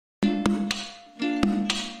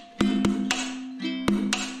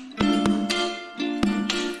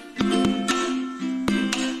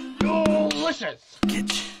Joelicious!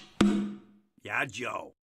 Kitchen. Yeah,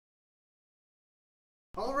 Joe.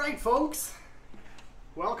 Alright folks,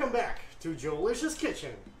 welcome back to Joelicious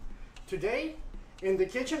Kitchen. Today, in the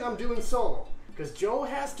kitchen I'm doing solo, because Joe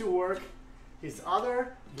has to work his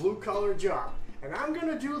other blue-collar job. And I'm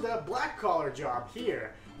gonna do the black-collar job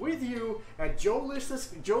here with you at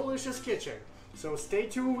Joelicious Kitchen. So stay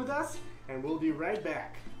tuned with us, and we'll be right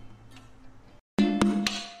back.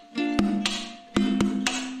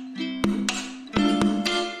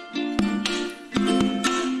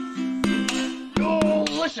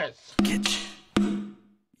 Joelicious! Kitchen.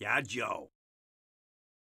 Yeah, Joe.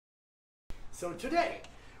 So today,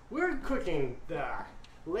 we're cooking the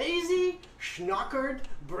lazy Schnockered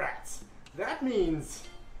Brats. That means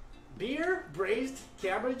beer, braised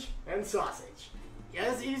cabbage, and sausage.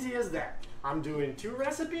 As easy as that. I'm doing two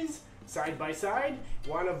recipes side by side.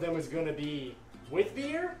 One of them is going to be with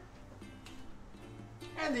beer,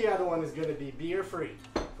 and the other one is going to be beer free.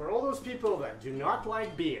 For all those people that do not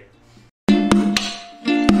like beer.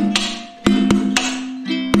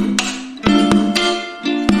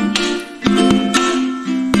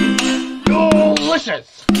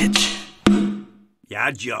 Joelicious! Kitchen.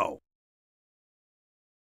 Yeah, Joe.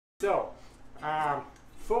 So,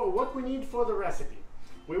 for what we need for the recipe,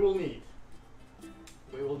 we will need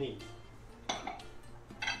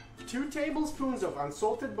 2 tablespoons of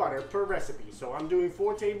unsalted butter per recipe. So I'm doing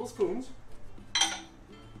 4 tablespoons.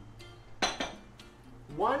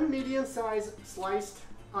 1 medium-sized sliced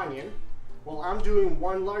onion. Well, I'm doing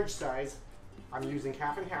 1 large size. I'm using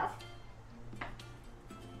half and half.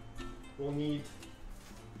 We'll need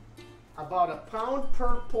about a pound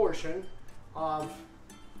per portion of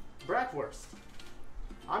bratwurst.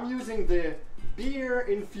 I'm using the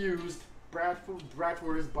beer-infused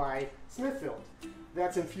bratwurst by Smithfield.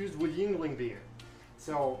 That's infused with Yingling beer.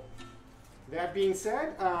 So, that being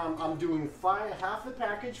said, I'm doing half the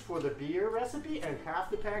package for the beer recipe and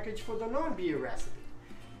half the package for the non-beer recipe.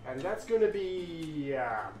 And that's going to be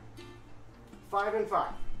 5 and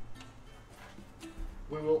 5.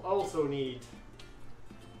 We will also need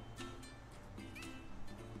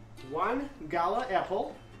 1 gala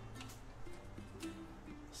apple.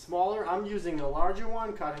 Smaller, I'm using a larger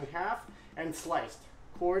one, cut in half and sliced,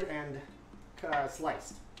 cored and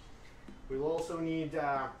sliced. We'll also need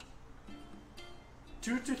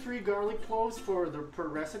 2 to 3 garlic cloves per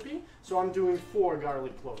recipe, so I'm doing 4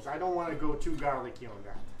 garlic cloves. I don't want to go too garlicky on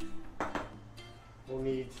that. We'll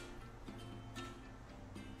need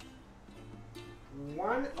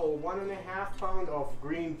 1 or 1.5 pound of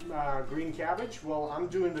green cabbage. Well, I'm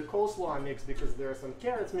doing the coleslaw mix because there are some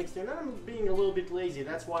carrots mixed in, and I'm being a little bit lazy.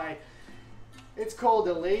 That's why it's called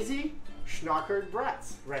a lazy Schnockered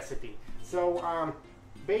Brats recipe. So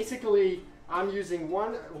basically, I'm using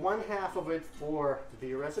one half of it for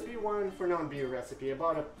beer recipe, 1 for non-beer recipe.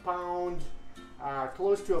 About a pound,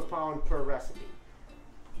 close to a pound per recipe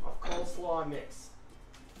of coleslaw mix.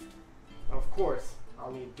 Of course,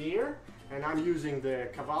 I'll need beer. And I'm using the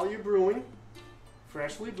Cavalier Brewing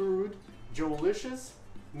freshly brewed Joelicious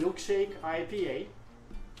milkshake IPA.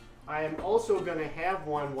 I am also gonna have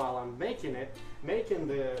one while I'm making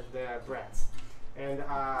the brats. And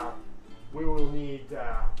we will need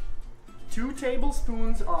 2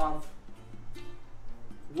 tablespoons of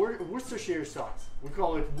Worcestershire sauce. We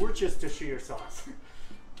call it Worcestershire sauce.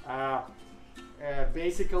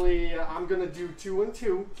 Basically, I'm gonna do 2 and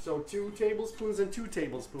 2, so 2 tablespoons and 2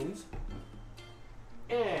 tablespoons.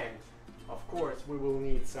 And, of course, we will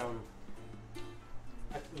need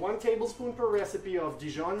 1 tablespoon per recipe of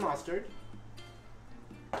Dijon mustard,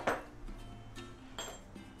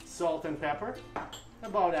 salt and pepper,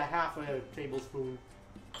 about a half a tablespoon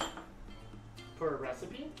per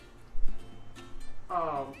recipe.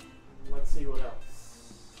 Let's see what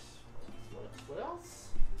else. What else?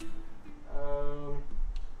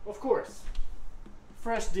 Of course,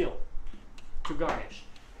 fresh dill to garnish.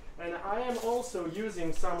 And I am also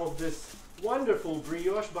using some of this wonderful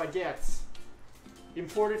brioche baguettes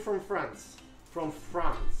imported from France.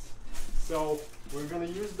 So we're going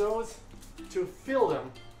to use those to fill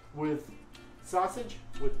them with sausage,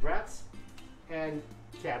 with brats, and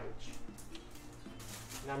cabbage.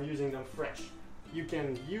 And I'm using them fresh. You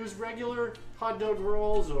can use regular hot dog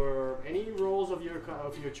rolls or any rolls of your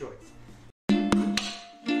choice.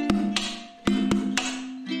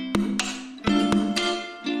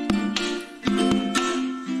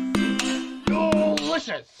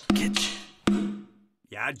 Kitchen.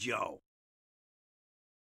 Yeah, Joe.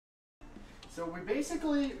 So we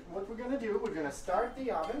basically, what we're gonna do, we're gonna start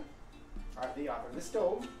the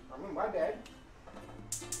stove. I'm on my bed.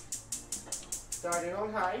 Start it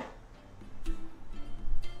on high.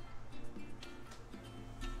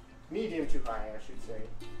 Medium to high, I should say.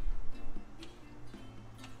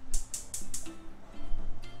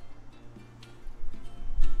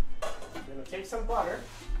 I'm gonna take some butter.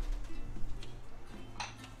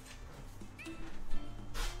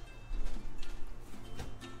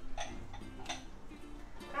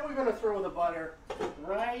 And we're gonna throw the butter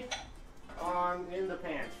right on in the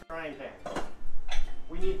pan, frying pan.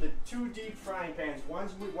 We need the 2 deep frying pans. One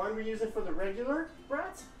we're using for the regular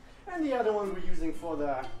brats, and the other one we're using for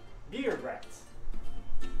the bigger brats.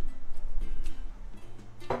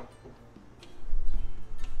 2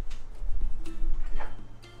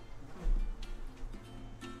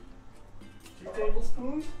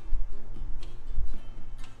 tablespoons.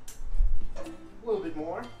 A little bit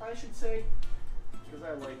more, I should say, because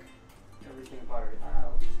I like everything buttered.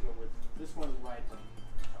 I'll just go with this one lighter.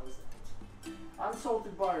 How's that?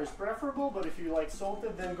 Unsalted butter is preferable, but if you like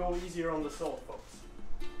salted, then go easier on the salt, folks.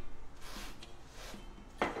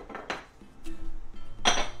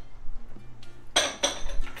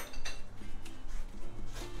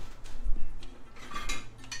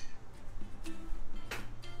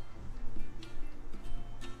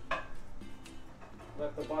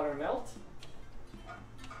 Let the butter melt.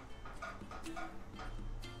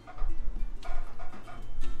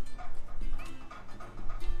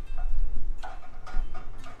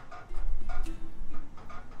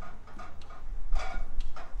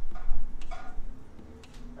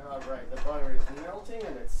 Alright, the butter is melting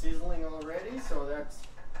and it's sizzling already, so that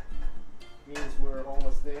means we're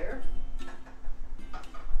almost there.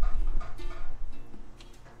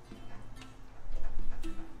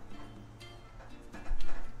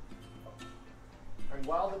 And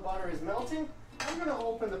while the butter is melting, I'm going to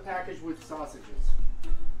open the package with sausages.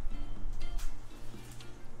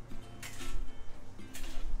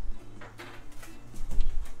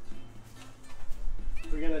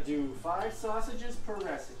 We're going to do 5 sausages per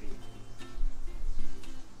recipe.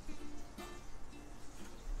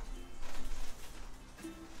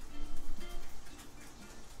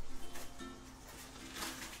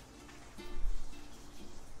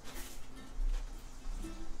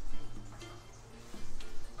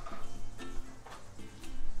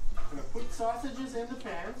 I'm going to put sausages in the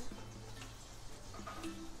pans.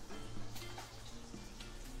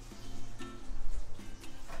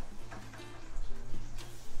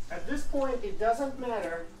 At this point, it doesn't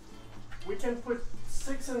matter. We can put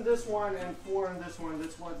 6 in this one and 4 in this one.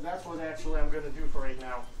 That's what actually I'm going to do for right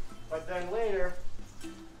now. But then later,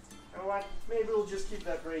 you know what? Maybe we'll just keep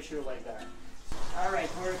that ratio like that. All right,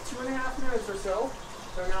 we're at 2.5 minutes or so.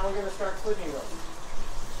 So now we're going to start flipping those.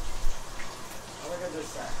 Now look at this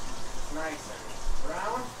side. Nice and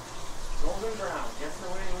brown, golden brown. Just the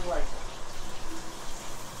way we like it.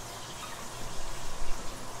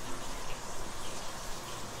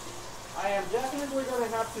 I am definitely going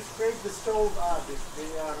to have to scrape the stove,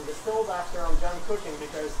 the stove after I'm done cooking,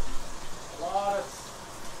 because a lot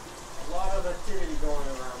of activity going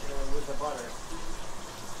around here with the butter.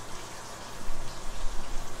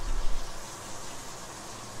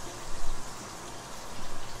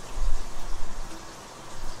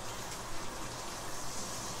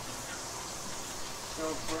 So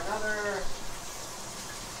for another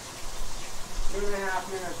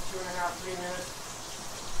 2.5 minutes, 2.5, 3 minutes.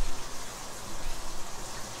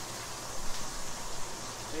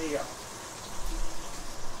 There you go.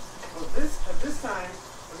 So at this time,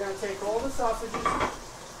 we're going to take all the sausages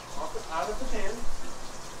out of the pan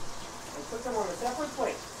and put them on a separate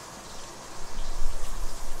plate.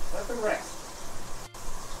 Let them rest.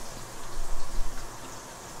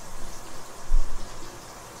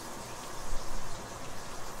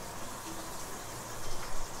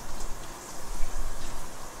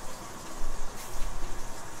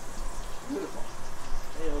 Beautiful.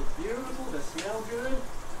 They look beautiful. They smell good.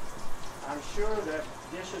 I'm sure that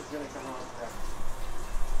dish is going to come out correct.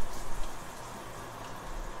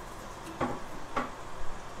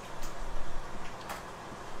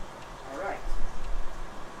 All right.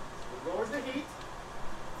 We lowered the heat.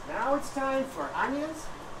 Now it's time for onions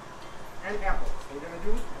and apples. We're going to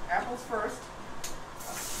do apples first.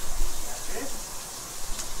 That's it.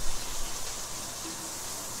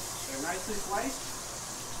 They're nicely sliced.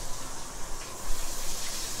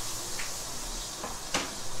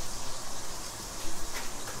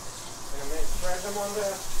 Spread them on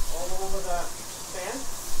all over the pan.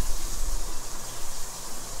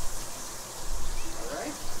 All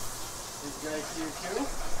right. These guys here too.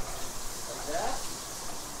 Like that.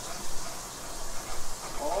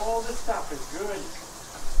 All this stuff is good.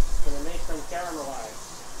 It's going to make them caramelize.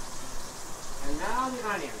 And now the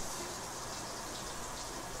onions.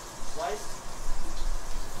 Sliced.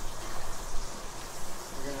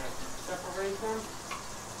 We're going to them,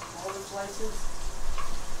 all the slices.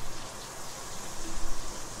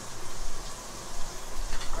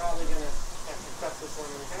 Probably gonna have to cut this one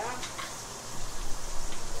in half.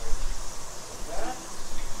 Like that.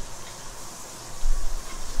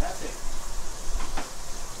 That's it.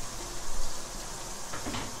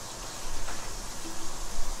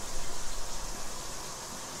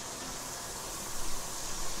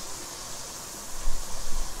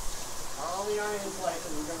 All the onion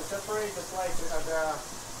slices, we're going to separate the slices of the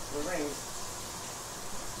rings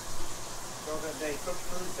so that they cook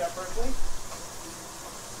through separately.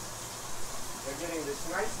 They're getting this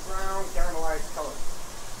nice brown caramelized color.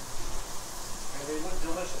 And they look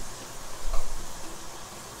delicious.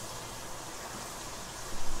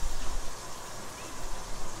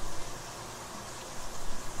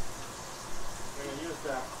 I'm going to use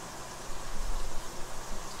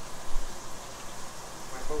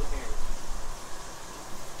my both hands.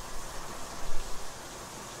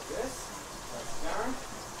 This, that's done.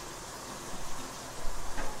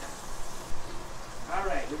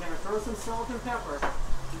 Alright, we're going to throw some salt and pepper.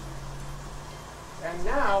 And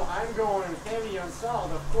now I'm going heavy on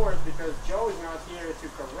salt, of course, because Joe is not here to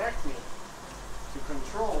correct me, to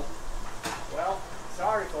control. Well,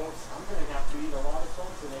 sorry folks, I'm going to have to eat a lot of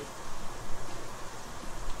salt today.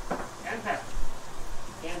 And pepper.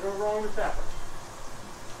 Can't go wrong with pepper.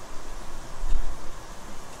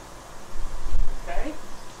 Okay?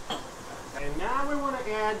 And now we want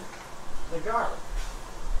to add the garlic.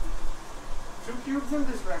 2 cubes in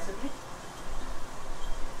this recipe.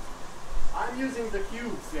 I'm using the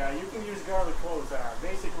cubes. Yeah, you can use garlic cloves.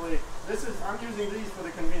 Basically, I'm using these for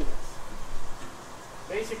the convenience.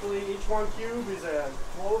 Basically, each 1 cube is a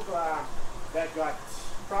clove that got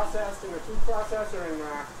processed in a food processor and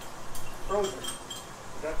frozen.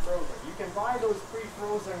 Got frozen. You can buy those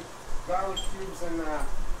pre-frozen garlic cubes in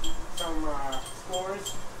some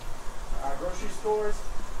stores, grocery stores.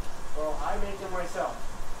 Well, I make them myself.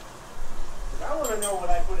 I want to know what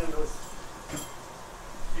I put in those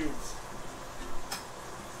cubes.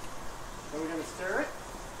 Then we're going to stir it.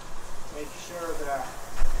 Make sure the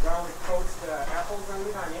garlic coats the apples and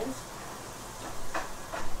the onions.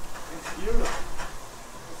 It's beautiful.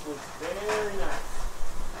 This looks very nice.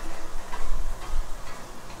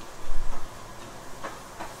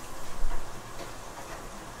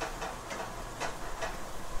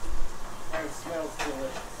 And it smells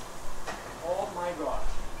delicious. Oh my gosh.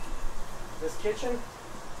 This kitchen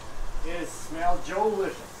smells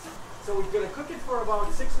Joelicious. So we're going to cook it for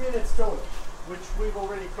about 6 minutes total, which we've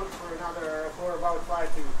already cooked for about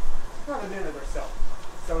 5 to about a minute or so.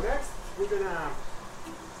 So next, we're going to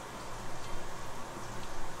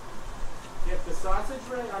get the sausage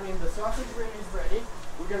ready. The sausage is ready.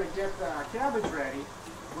 We're going to get the cabbage ready,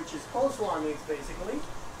 which is coleslaw mix basically.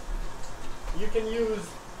 You can use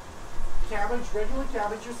cabbage, regular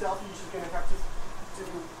cabbage yourself. You're just going to have to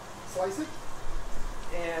slice it.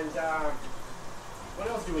 And what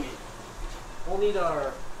else do we need? We'll need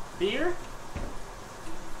our beer,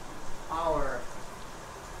 our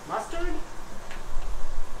mustard,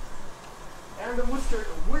 and the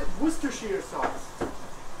Worcestershire sauce.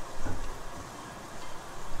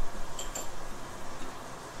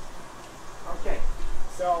 Okay,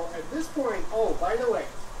 so at this point, oh, by the way,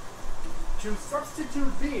 to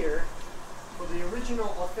substitute beer for the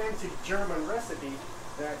original authentic German recipe,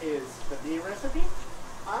 that is the beer recipe,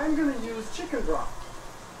 I'm going to use chicken broth.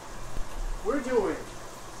 We're doing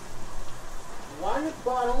 1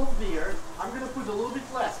 bottle of beer. I'm going to put a little bit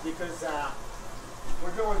less because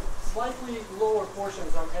we're going slightly lower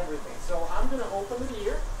portions on everything. So I'm going to open the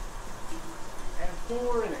beer and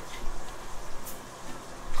pour in it.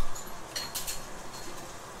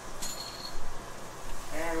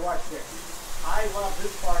 And watch this. I love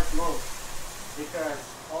this part most because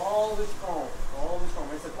all this foam.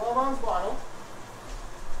 It's a 12-ounce bottle.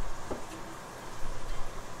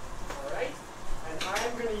 Alright? And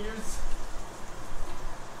I'm going to use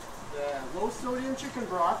the low sodium chicken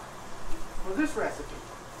broth for this recipe.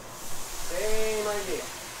 Same idea.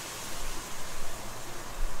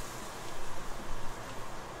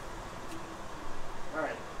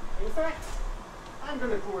 Alright. In fact, I'm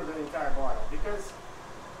going to pour the entire bottle because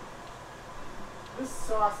this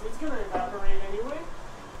sauce, it's going to evaporate anyway.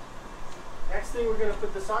 Next thing, we're going to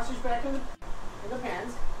put the sausage back in the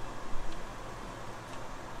pans.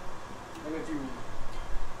 I'm going to do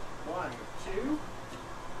 1, 2,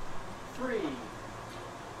 3,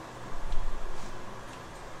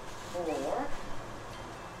 4,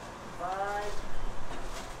 5,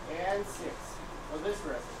 and 6 for this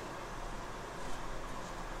recipe.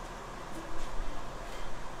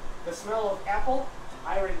 The smell of apple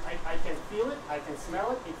I can feel it, I can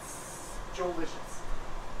smell it. It's Joelicious.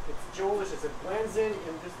 It's Joelicious. It blends in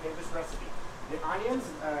this recipe. The onions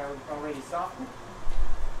are already softened,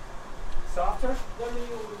 softer than they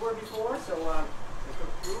were before, so they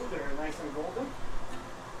cook through. They're nice and golden.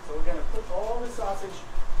 So we're gonna put all the sausage,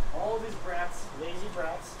 all these brats, lazy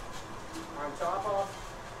brats, on top of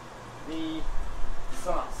the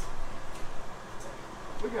sauce.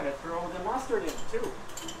 We're gonna throw the mustard in too.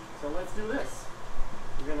 So let's do this.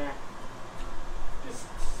 We're gonna just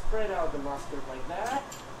spread out the mustard like that.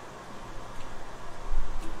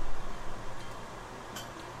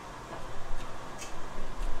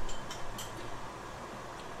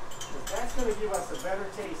 That's going to give us a better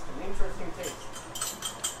taste, an interesting taste.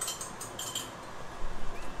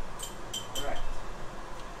 Alright.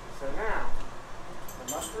 So now,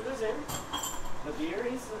 the mustard is in. The beer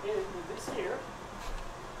is here.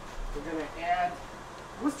 We're going to add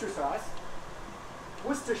Worcestershire sauce,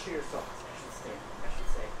 I should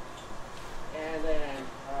say. And then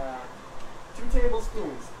 2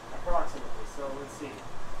 tablespoons, approximately. So let's see.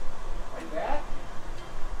 Like that.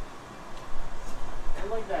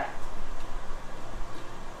 And like that.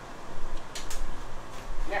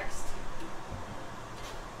 Next,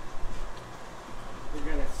 we're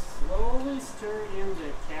going to slowly stir in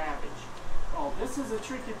the cabbage. Oh, this is a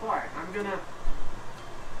tricky part.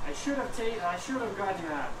 I should have gotten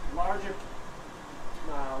a larger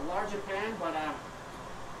pan, but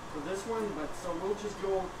for this one. So we'll just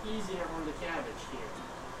go easier on the cabbage here.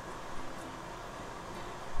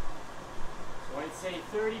 So I'd say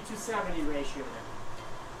 30 to 70 ratio then.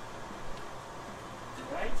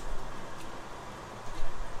 Right?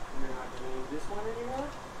 We're not going to need this one anymore.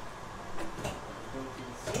 Go to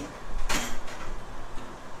the sink.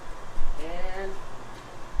 And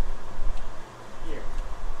here.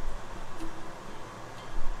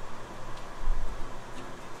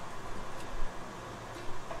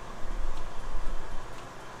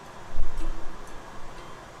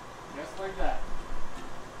 Just like that.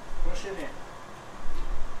 Push it in.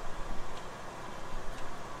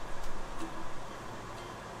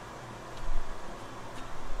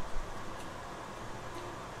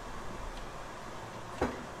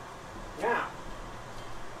 Now,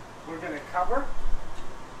 we're going to cover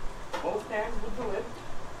both pans with the lid.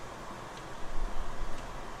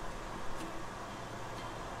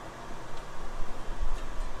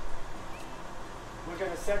 We're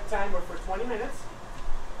going to set timer for 20 minutes.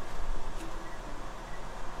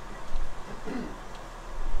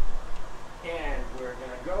 And we're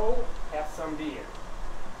going to go have some beer.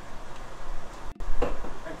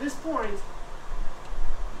 At this point,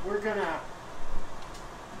 we're going to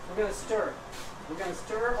stir. We're going to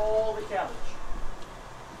stir all the cabbage.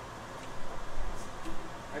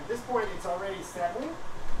 At this point, it's already settling.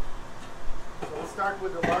 So we'll start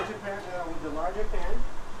with the larger pan.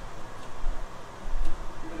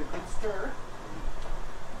 Give it a good stir,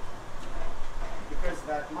 because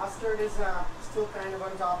that mustard is still kind of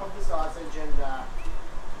on top of the sausage, and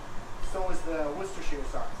so is the Worcestershire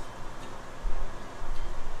sauce.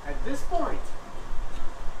 At this point,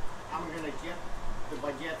 I'm going to get the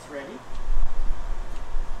baguettes ready.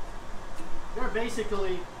 They're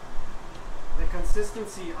basically the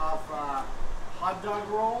consistency of hot dog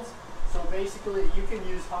rolls. So basically you can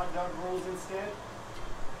use hot dog rolls instead.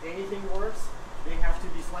 Anything works. They have to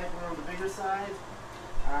be slightly on the bigger side.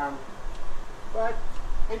 But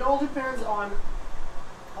it all depends on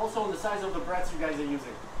also on the size of the brats you guys are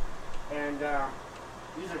using. And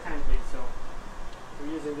these are kind of big, so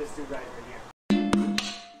we're using this 2 guys right here.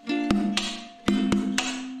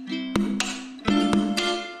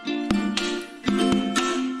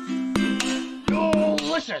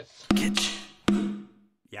 Kitchen.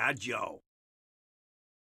 Yeah, Joe.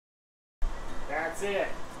 That's it.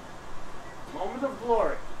 Moment of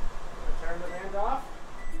glory. I'm going to turn the vent off.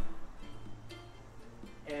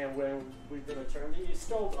 And when we're going to turn the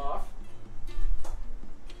stove off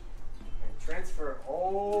and transfer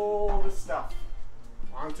all the stuff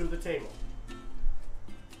onto the table.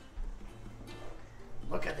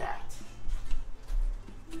 Look at that.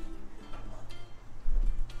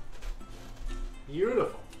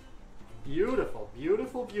 Beautiful. Beautiful,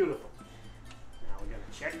 beautiful, beautiful. Now we're going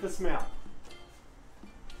to check the smell.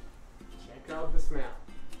 Check out the smell.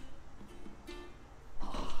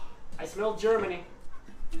 Oh, I smell Germany.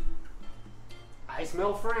 I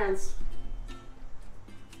smell France.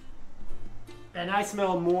 And I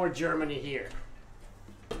smell more Germany here.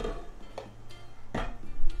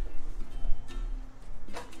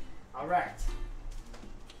 All right.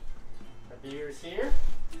 The beer is here.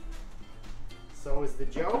 So is the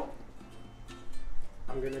Joe.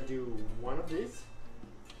 I'm gonna do one of these.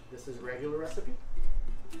 This is regular recipe.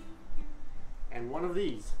 And one of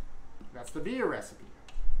these. That's the beer recipe.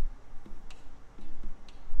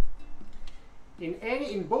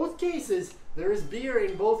 In both cases, there is beer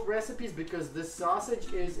in both recipes because this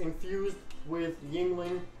sausage is infused with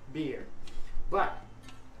Yingling beer. But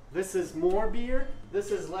this is more beer, this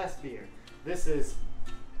is less beer. This is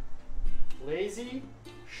lazy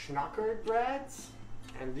Schnockered Brats,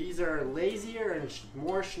 and these are lazier and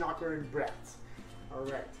more Schnockered Brats.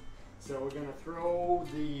 Alright, so we're gonna throw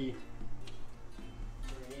the,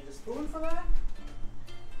 we need a spoon for that.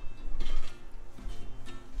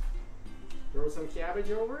 Throw some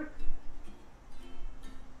cabbage over it.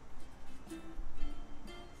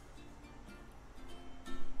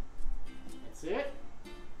 That's it.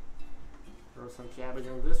 Throw some cabbage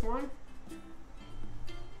on this one.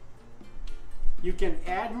 You can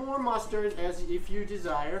add more mustard as if you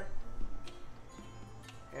desire.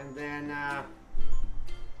 And then,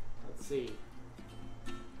 let's see.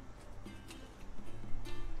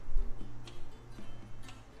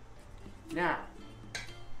 Now,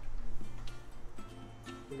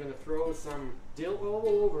 we're going to throw some dill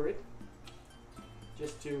all over it,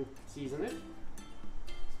 just to season it,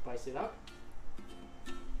 spice it up.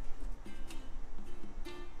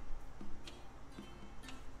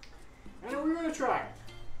 And we're going to try it.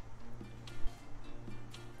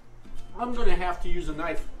 I'm going to have to use a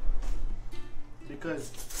knife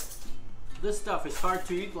because this stuff is hard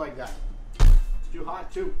to eat like that. It's too hot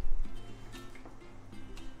too.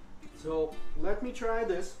 So let me try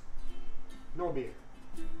this. No beer.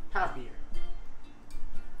 Half beer.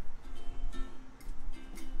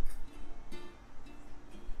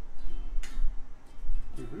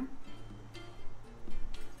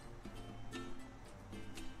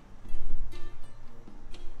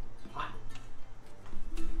 Hot.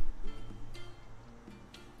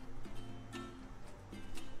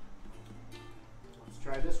 Let's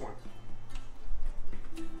try this one.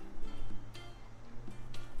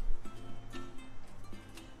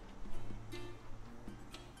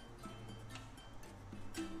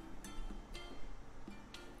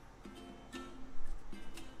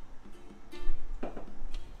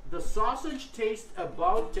 The sausage tastes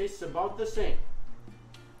about the same.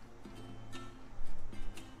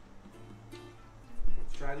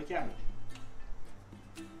 Let's try the cabbage.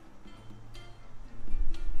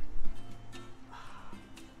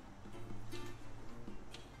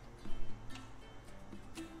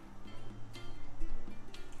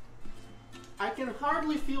 I can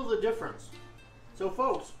hardly feel the difference. So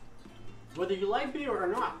folks, whether you like beer or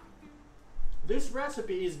not, this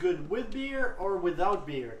recipe is good with beer or without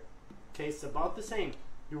beer. Tastes about the same.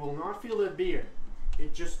 You will not feel that beer.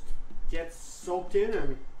 It just gets soaked in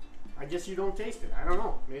and I guess you don't taste it. I don't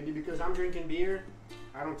know. Maybe because I'm drinking beer,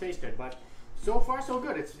 I don't taste it. But so far so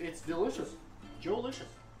good. It's delicious.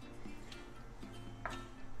 Joelicious.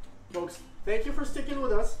 Folks, thank you for sticking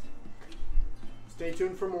with us. Stay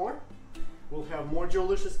tuned for more. We'll have more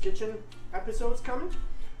Joelicious Kitchen episodes coming.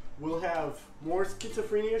 We'll have more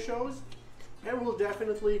schizophrenia shows. And we'll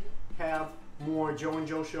definitely have more Joe and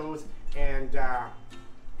Joe shows and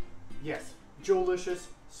yes, Joelicious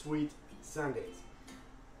Sweet Sundays.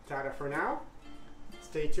 Ta-da for now.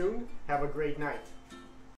 Stay tuned. Have a great night.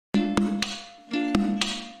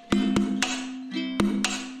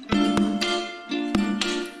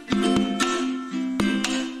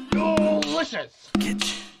 Joelicious!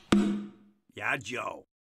 Kitchen. Yeah, Joe.